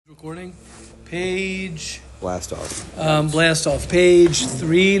Recording. Page. Blast off. Page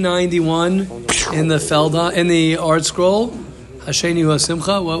 391 in the art scroll. Hasheni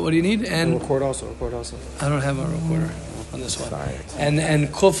Simcha. What do you need? And record also. I don't have a recorder on this one. Sorry. And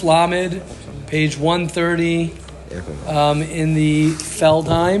Kuf Lamed, page 130 in the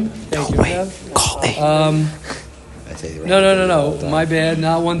Feldheim. Thank you. Call No. My bad.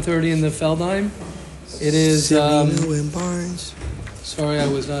 Not 130 in the Feldheim. It is. Sorry, I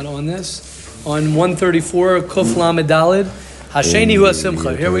was not on this. On 134, Kuf Lamed Daled, Hasheni Hu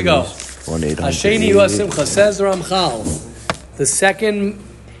Simcha. Here we go. Hasheni Hu Simcha says the Ramchal. The second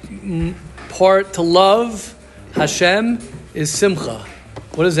part to love Hashem is Simcha.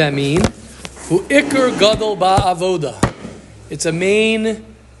 What does that mean? Hu Iker Gadol Ba Avoda. It's a main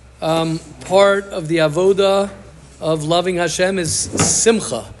part of the Avoda of loving Hashem is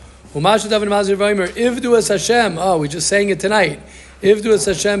Simcha. Ivdu es Hashem. Oh, we just sang it tonight. Ivdu es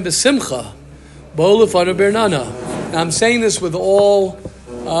Hashem b'simcha. Bo'olefanu bernana. Now I'm saying this with all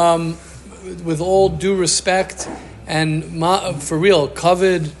due respect and for real,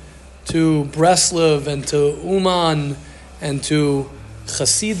 kavod to Breslov and to Uman and to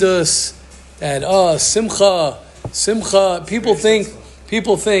Chasidus. That simcha. People think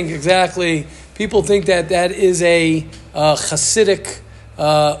exactly. People think that is a Hasidic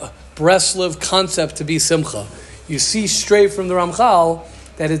Breslov concept to be simcha. You see straight from the Ramchal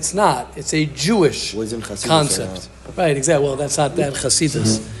that it's not. It's a Jewish concept. Right, exactly. Well, that's not that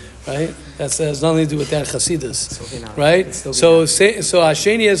Chasidus, right? That has nothing to do with that Chasidus, right? So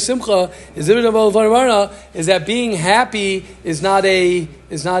Hasheni as Simcha is that being happy is not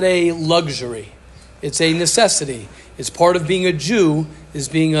a luxury. It's a necessity. It's part of being a Jew is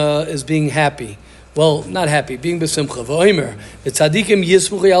being happy. Well, not happy, being besimcha. V'oimer, v'tzadikim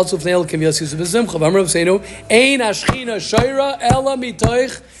yismuch yaltzuf ne'elkim yasisu besimcha. V'amrav seinu, ein hashchina shayra ela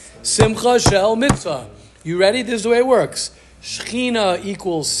mitoich simcha shel mitzvah. You ready? This is the way it works. Shchina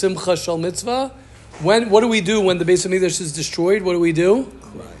equals simcha shel mitzvah. What do we do when the Beis Hamikdash is destroyed? What do?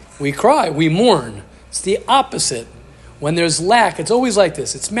 We cry. We mourn. It's the opposite. When there's lack, it's always like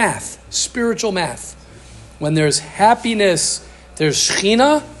this. It's math, spiritual math. When there's happiness, there's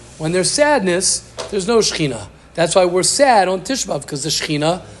shchina. When there's sadness, there's no Shechina. That's why we're sad on Tisha B'Av, because the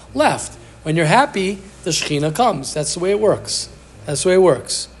Shechina left. When you're happy, the Shechina comes. That's the way it works. If the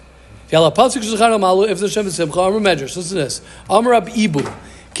Shem is Simcha, Amar Medrash, listen to this. Amar Rab Ibu,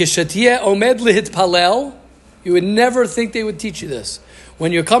 Kishatiyeh omed lihitpalel, you would never think they would teach you this.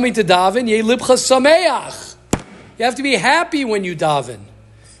 When you're coming to daven, yeh libcha sameach. You have to be happy when you daven.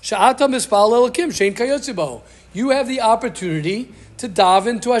 Sha'ata mispal elakim, shein kayotzi bo. You have the opportunity to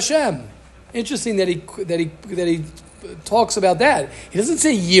daven to Hashem. Interesting that he talks about that. He doesn't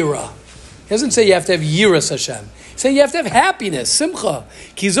say yira. He doesn't say you have to have yiras Hashem. He's saying you have to have happiness, simcha.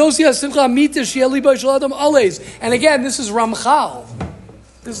 And again, this is Ramchal.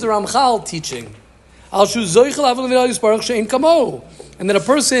 This is the Ramchal teaching. And that a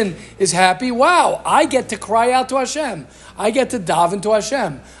person is happy. Wow, I get to cry out to Hashem. I get to daven to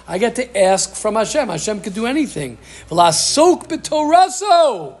Hashem. I get to ask from Hashem. Hashem can do anything.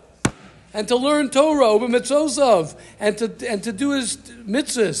 And to learn Torah, and to do his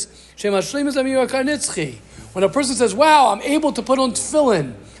mitzvahs. When a person says, wow, I'm able to put on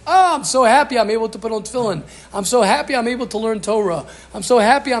tefillin. Oh, I'm so happy I'm able to put on tefillin. I'm so happy I'm able to learn Torah. I'm so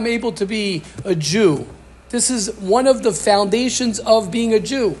happy I'm able to be a Jew. This is one of the foundations of being a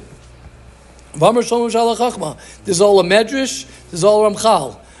Jew. This is all a medrash. This is all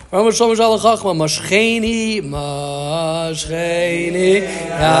Ramchal. Mashcheni,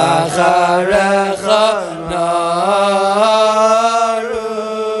 acharecha narutza.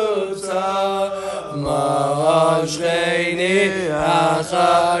 Mashcheni,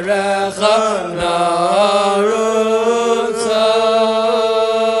 acharecha narutza.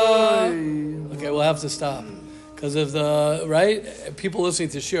 Okay, we'll have to stop. Because of the, right? People listening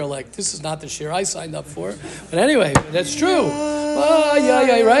to shir are like, this is not the shir I signed up for. But anyway, that's true.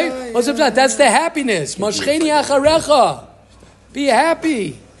 Right? What's up that? That's the happiness. Mashcheni acharecha. Be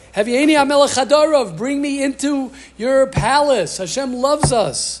happy. Havieni amelech hadarav. Bring me into your palace. Hashem loves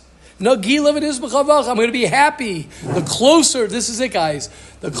us. Nagilav it is b'chavach. I'm going to be happy. The closer, this is it guys,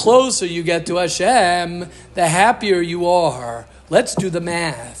 the closer you get to Hashem, the happier you are. Let's do the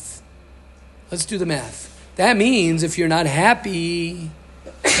math. That means if you're not happy,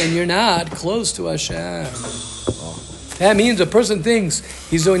 then you're not close to Hashem. That means a person thinks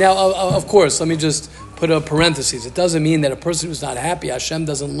he's doing now. Of course, let me just put a parenthesis. It doesn't mean that a person who's not happy, Hashem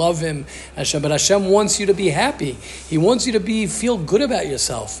doesn't love him, but Hashem wants you to be happy. He wants you to feel good about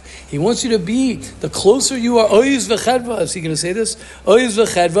yourself. He wants you to be, the closer you are, oiz v'chedva, is he going to say this? Oiz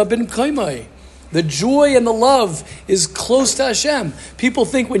v'chedva bin kaimai. The joy and the love is close to Hashem. People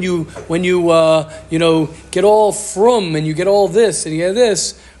think when you get all frum and you get all this and you get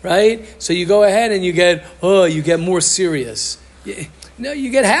this, right? So you go ahead and you get more serious. No,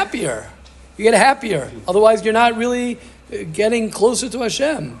 you get happier. You get happier. Otherwise, you're not really getting closer to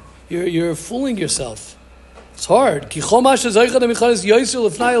Hashem. You're fooling yourself. It's hard. The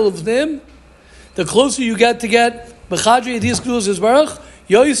closer you get B'chadri Yediyas Gdulas Yisbarach,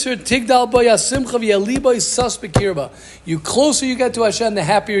 Yoser Tigdal Boya Simcha V'Yali Boy Sas B'Kirba. You closer you get to Hashem, the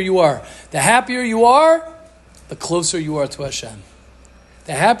happier you are. The happier you are, the closer you are to Hashem.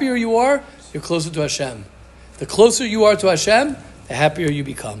 The happier you are, you're closer to Hashem. The closer you are to Hashem, the happier you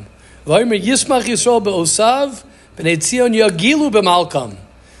become. V'Omer Yismach Yisrael Be'osav B'nei Tzion Yagilu B'Malkam.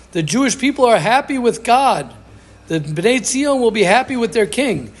 The Jewish people are happy with God. The B'nei Tzion will be happy with their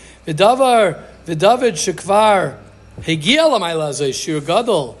king. V'David Shekvar Hegia L'mayla Zay Shir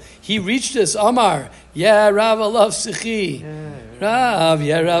Gadol. He reached this. Amar, Ya Rav Alav Sichi. Rav,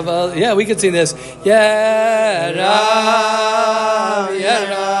 Ya Rav. Yeah, we can sing this. Ya Rav, Ya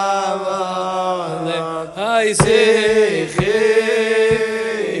Rav. Hay Sichi,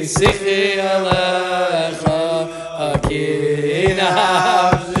 Sichi Alecha. Akina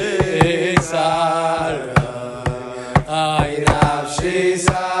Sara. Ay Nafshi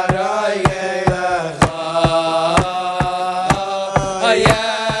Sara.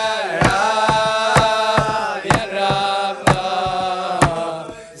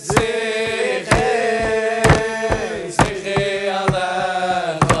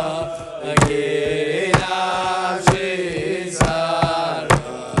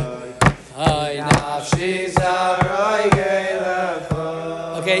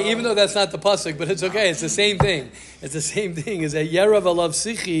 That's not the pasuk, but it's okay. It's the same thing. It's the same thing. Is that Yerav Alav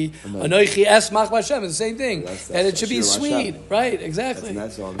Sichi Anoichi Esmach Hashem? It's the same thing, and it should be sweet, right? Exactly.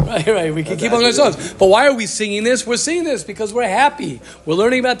 Right. We can keep on our songs. But why are we singing this? We're singing this because we're happy. We're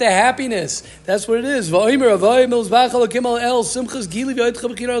learning about the happiness. That's what it is. Va'omer Avay Milzbach Elokim El Simchas Gili V'Yoitcha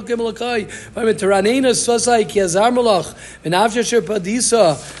B'Chira Elokim Elokai. Va'omer Teranena Sosai Ki Azar Malach V'Navsha Sher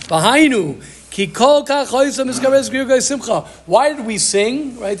Padisa V'Hainu. Why did we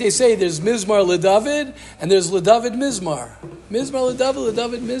sing? Right? They say there's Mizmar LeDavid and there's LeDavid Mizmar. Mizmar LeDavid,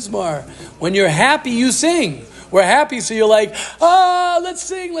 LeDavid Mizmar. When you're happy, you sing. We're happy, so you're like, let's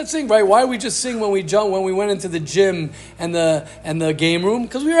sing. Right? Why did we just sing when we went into the gym and the game room?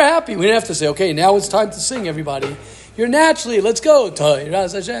 Because we were happy. We didn't have to say, okay, now it's time to sing, everybody. You're naturally, let's go.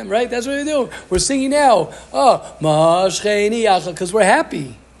 Right? That's what we do. We're singing now. Because we're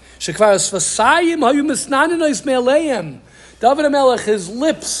happy. David HaMelech, his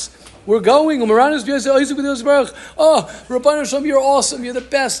lips were going. Oh, Rabbi Hashem, you're awesome. You're the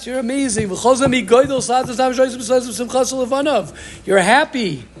best. You're amazing. You're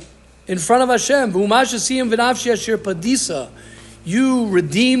happy in front of Hashem. You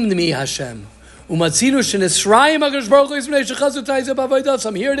redeemed me, Hashem. Here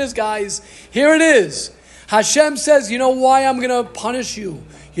it is, guys. Here it is. Hashem says, you know why I'm going to punish you?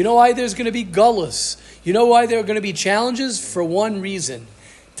 You know why there's going to be gullus? You know why there are going to be challenges? For one reason.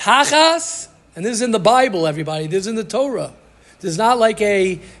 Tachas, and this is in the Bible, everybody. This is in the Torah. This is not like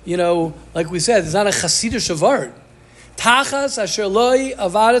like we said, it's not a Chasidish Shavart. Tachas asher loi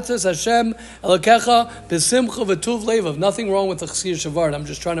avadatas Hashem elokecha b'simcha v'tuv levav. Nothing wrong with the Chasidish Shavart. I'm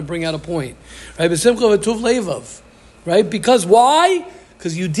just trying to bring out a point. Right? B'simcha v'tuv levav. Right? Because why?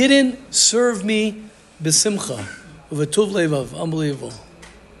 Because you didn't serve me b'simcha v'tuv levav. Unbelievable.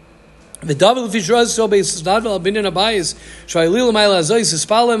 V'david l'fishraz so beisadvel albinin abayis shayilil ma'il azois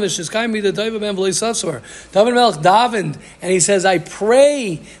ispalem v'shizkayim b'dayva ben v'leisasor. David Melech davened, and he says, I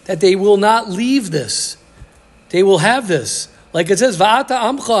pray that they will not leave this. They will have this. Like it says, Va'ata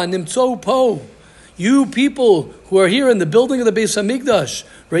amcha nimtzo po. You people who are here in the building of the Beis Hamikdash,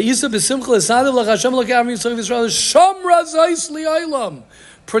 Re'isa b'simcha l'sadav l'chashem l'kavim Yisrael v'Yisrael Shomra zayis li'olam.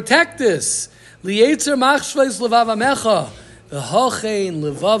 Protect this. Li'etzer machshveis levavamecha. V'hachein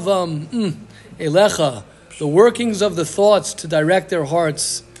levavam elecha. The workings of the thoughts to direct their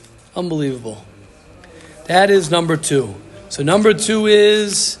hearts. Unbelievable. That is number 2. So number 2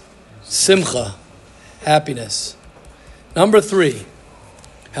 is simcha. Happiness. Number 3.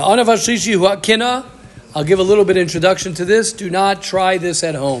 I'll give a little bit of introduction to this. Do not try this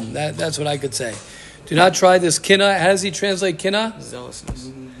at home. That's what I could say. Do not try this kina. How does he translate kina?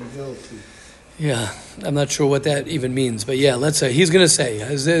 Zealousness. Yeah, I'm not sure what that even means. But yeah, let's say. He's going to say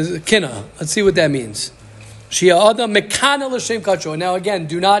kina. Let's see what that means. Now again,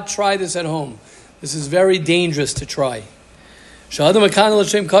 do not try this at home. This is very dangerous to try.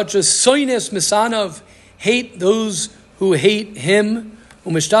 Hate those who hate him.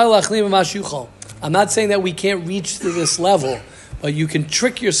 I'm not saying that we can't reach to this level, but you can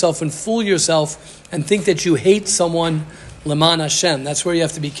trick yourself and fool yourself and think that you hate someone Leman Hashem. That's where you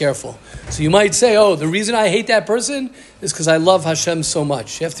have to be careful. So you might say, oh, the reason I hate that person is because I love Hashem so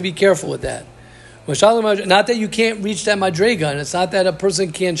much. You have to be careful with that. Not that you can't reach that madrega, and it's not that a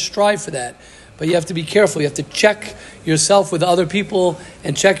person can't strive for that, but you have to be careful. You have to check yourself with other people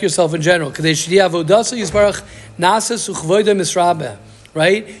and check yourself in general.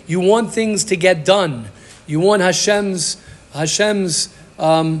 Right? You want things to get done. You want Hashem's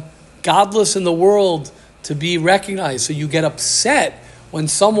godless in the world to be recognized. So you get upset when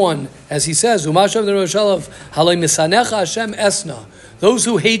someone, as he says, those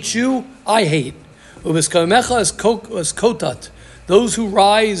who hate you, I hate. Those who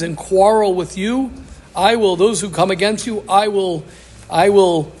rise and quarrel with you, I will. Those who come against you, I will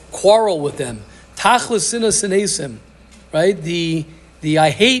quarrel with them. Right? The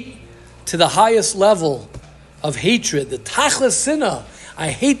I hate to the highest level of hatred. The tachlis sinna. I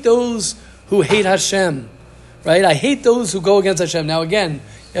hate those who hate Hashem. Right? I hate those who go against Hashem. Now again, you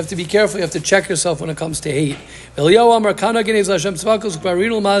have to be careful. You have to check yourself when it comes to hate.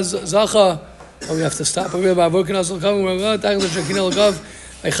 Oh, we have to stop. All right,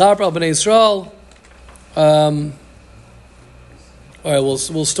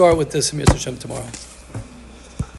 we'll start with this in Yesharim tomorrow.